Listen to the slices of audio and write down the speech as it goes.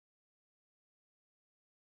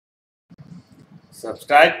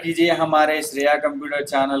Subscribe कीजिए हमारे Shreya computer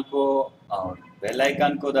channel को और बेल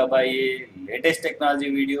आइकन को दबाइए लेटेस्ट टेक्नोलॉजी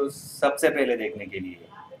वीडियो सबसे पहले देखने के लिए।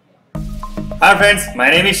 Hi friends, my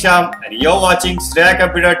name is Shyam and you're watching Shreya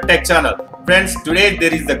Computer Tech Channel. Friends, today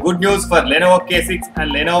there is the good news for Lenovo K6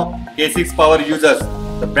 and Lenovo K6 Power users.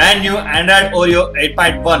 The brand new Android Oreo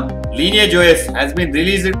 8.1 LineageOS has been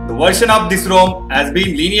released. The version of this ROM has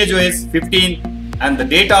been LineageOS 15 and the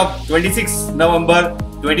date of 26 November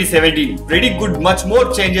 2017. Pretty good, much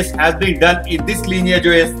more changes has been done in this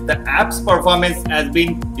LineageOS. The app's performance has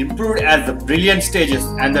been improved as the brilliant stages,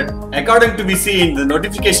 and that according to we see in the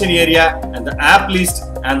notification area and the app list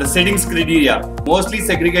and the settings criteria. Mostly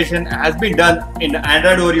segregation has been done in the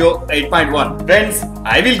Android Oreo 8.1. Friends,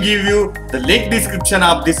 I will give you the link description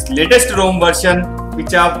of this latest ROM version,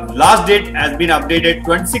 which of last date has been updated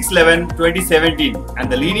 26/11/2017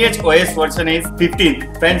 and the LineageOS version is 15.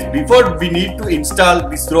 Friends, before we need to install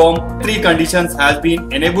this ROM, 3 conditions has been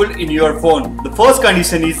enabled in your phone. The first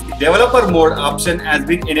condition is the developer mode option has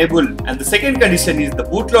been enabled, and the second condition is the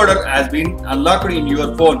bootloader has been unlocked in your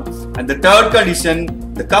phone, and the third condition,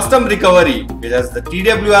 the custom recovery, whether the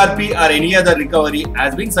TWRP or any other recovery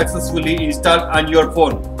has been successfully installed on your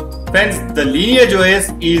phone. Friends, the LineageOS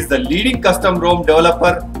is the leading custom ROM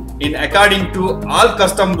developer in according to all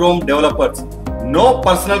custom ROM developers. No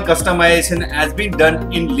personal customization has been done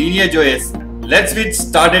in LineageOS. Let's get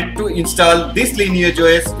started to install this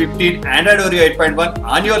LineageOS 15 Android Oreo 8.1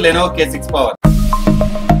 on your Lenovo K6 Power.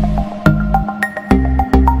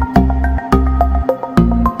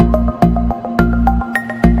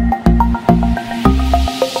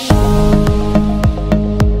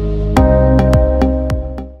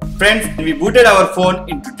 Friends, we booted our phone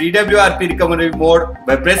into TWRP recovery mode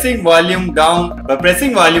by pressing volume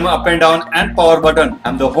up and down and power button,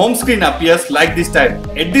 and the home screen appears like this type.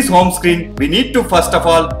 At this home screen, we need to first of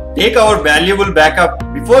all take our valuable backup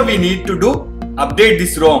before we need to do update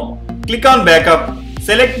this ROM. Click on backup,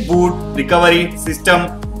 select boot, recovery, system,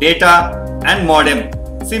 data and modem.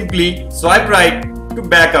 Simply swipe right to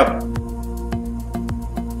backup.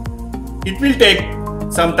 It will take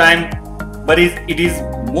some time, but it is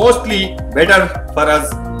mostly better for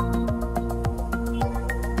us.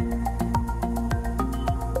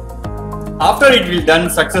 After it will done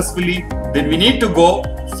successfully, then we need to go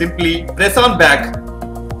simply press on back.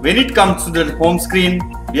 When it comes to the home screen,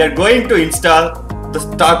 we are going to install the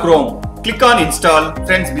stock ROM. Click on install.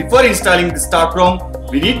 Friends, before installing the stock ROM,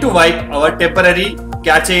 we need to wipe our temporary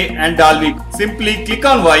cache and Dalvik. Simply click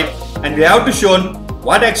on wipe and we have to show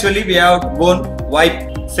what actually we have to go wipe.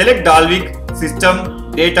 Select Dalvik, system,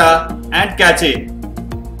 data and cache.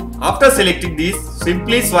 After selecting these,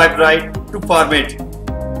 simply swipe right to format.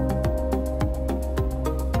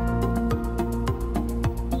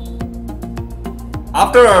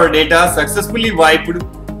 After our data successfully wiped,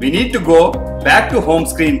 we need to go back to home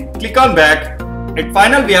screen. Click on back. At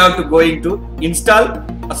final, we have to go into install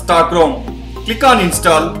a stock ROM. Click on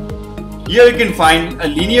install. Here you can find a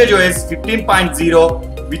LineageOS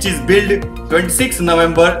 15.0 which is built 26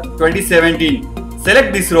 November 2017.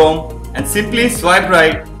 Select this ROM and simply swipe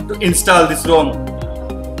right to install this ROM.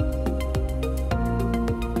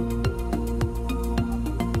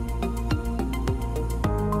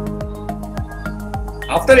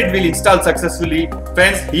 After it will install successfully,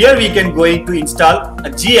 friends, here we can going to install a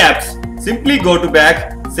G apps. Simply go to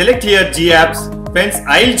back, select here G apps. Friends,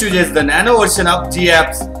 I will choose the nano version of G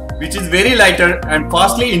apps, which is very lighter and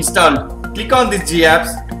fastly installed. Click on this G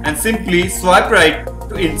apps and simply swipe right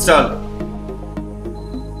to install.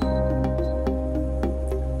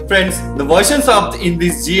 Friends, the versions of in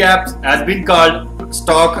these G apps has been called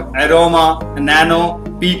Stock, Aroma, Nano,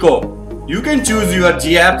 Pico. You can choose your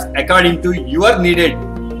G apps according to your needed.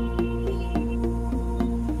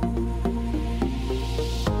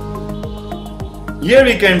 Here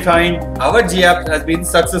we can find our G app has been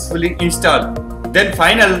successfully installed. Then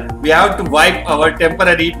final, we have to wipe our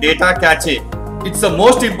temporary data cache. It's the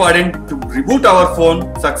most important to reboot our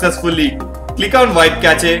phone successfully. Click on wipe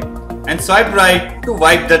cache and swipe right to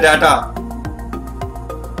wipe the data.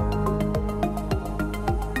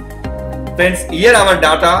 Friends, here our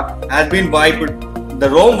data has been wiped. The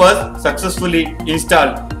ROM was successfully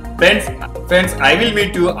installed. Friends, I will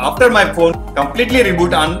meet you after my phone completely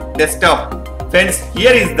reboot on desktop. Friends,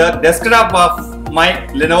 here is the desktop of my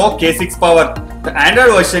Lenovo K6 Power. The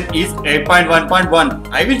Android version is 8.1.1.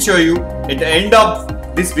 I will show you at the end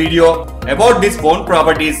of this video about this phone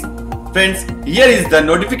properties. Friends, here is the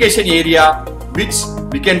notification area which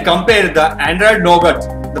we can compare the Android Nougat.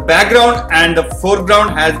 The background and the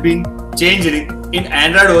foreground has been changed in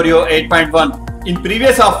Android Oreo 8.1. In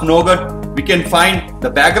previous of Nougat, we can find the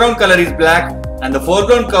background color is black and the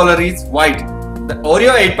foreground color is white. The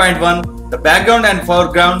Oreo 8.1, the background and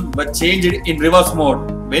foreground were changed in reverse mode.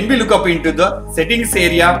 When we look up into the settings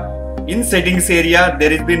area, in settings area there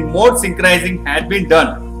has been mode synchronizing had been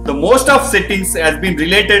done. The most of settings has been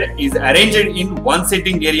related is arranged in one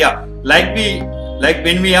setting area. Like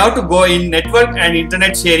when we have to go in network and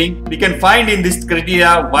internet sharing, we can find in this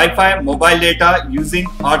criteria Wi-Fi, mobile data, using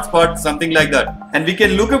hotspot, something like that. And we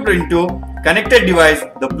can look up into connected device,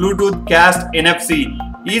 the Bluetooth, cast, NFC.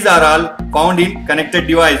 These are all found in connected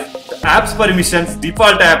device. The apps permissions,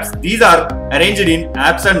 default apps, these are arranged in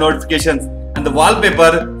apps and notifications. And the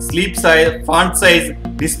wallpaper, sleep size, font size,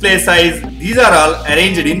 display size, these are all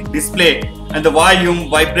arranged in display. And the volume,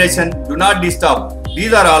 vibration, do not disturb,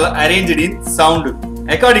 these are all arranged in sound.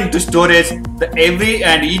 According to storage, the every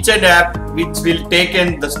and each and app which will take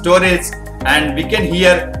in the storage, and we can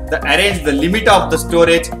here arrange the limit of the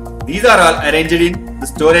storage. These are all arranged in the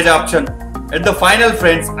storage option. At the final,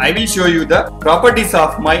 friends, I will show you the properties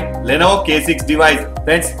of my Lenovo K6 device.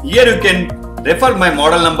 Friends, here you can refer my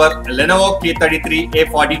model number Lenovo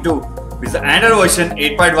K33A42 with the Android version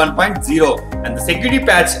 8.1.0, and the security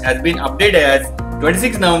patch has been updated as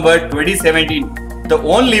 26 November 2017. The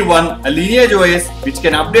only one, LineageOS, which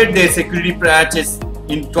can update their security patches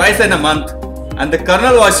in twice in a month, and the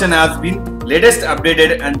kernel version has been latest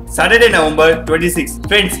updated on Saturday November 26.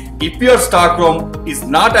 Friends, if your stock ROM is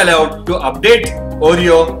not allowed to update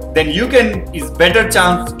Oreo, then you can is better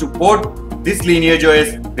chance to port this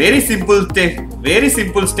LineageOS. Very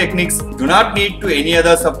simple techniques, do not need to any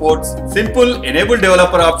other supports. Simple enable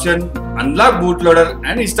developer option, unlock bootloader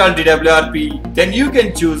and install DWRP. Then you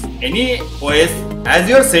can choose any OS as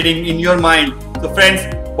your setting in your mind. So friends,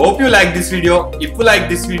 hope you like this video. If you like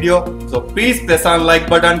this video, so please press on like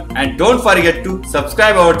button and don't forget to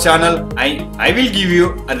subscribe our channel. I will give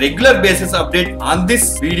you a regular basis update on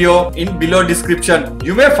this video in below description.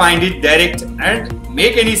 You may find it direct and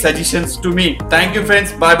make any suggestions to me. Thank you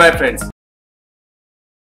friends. Bye bye friends.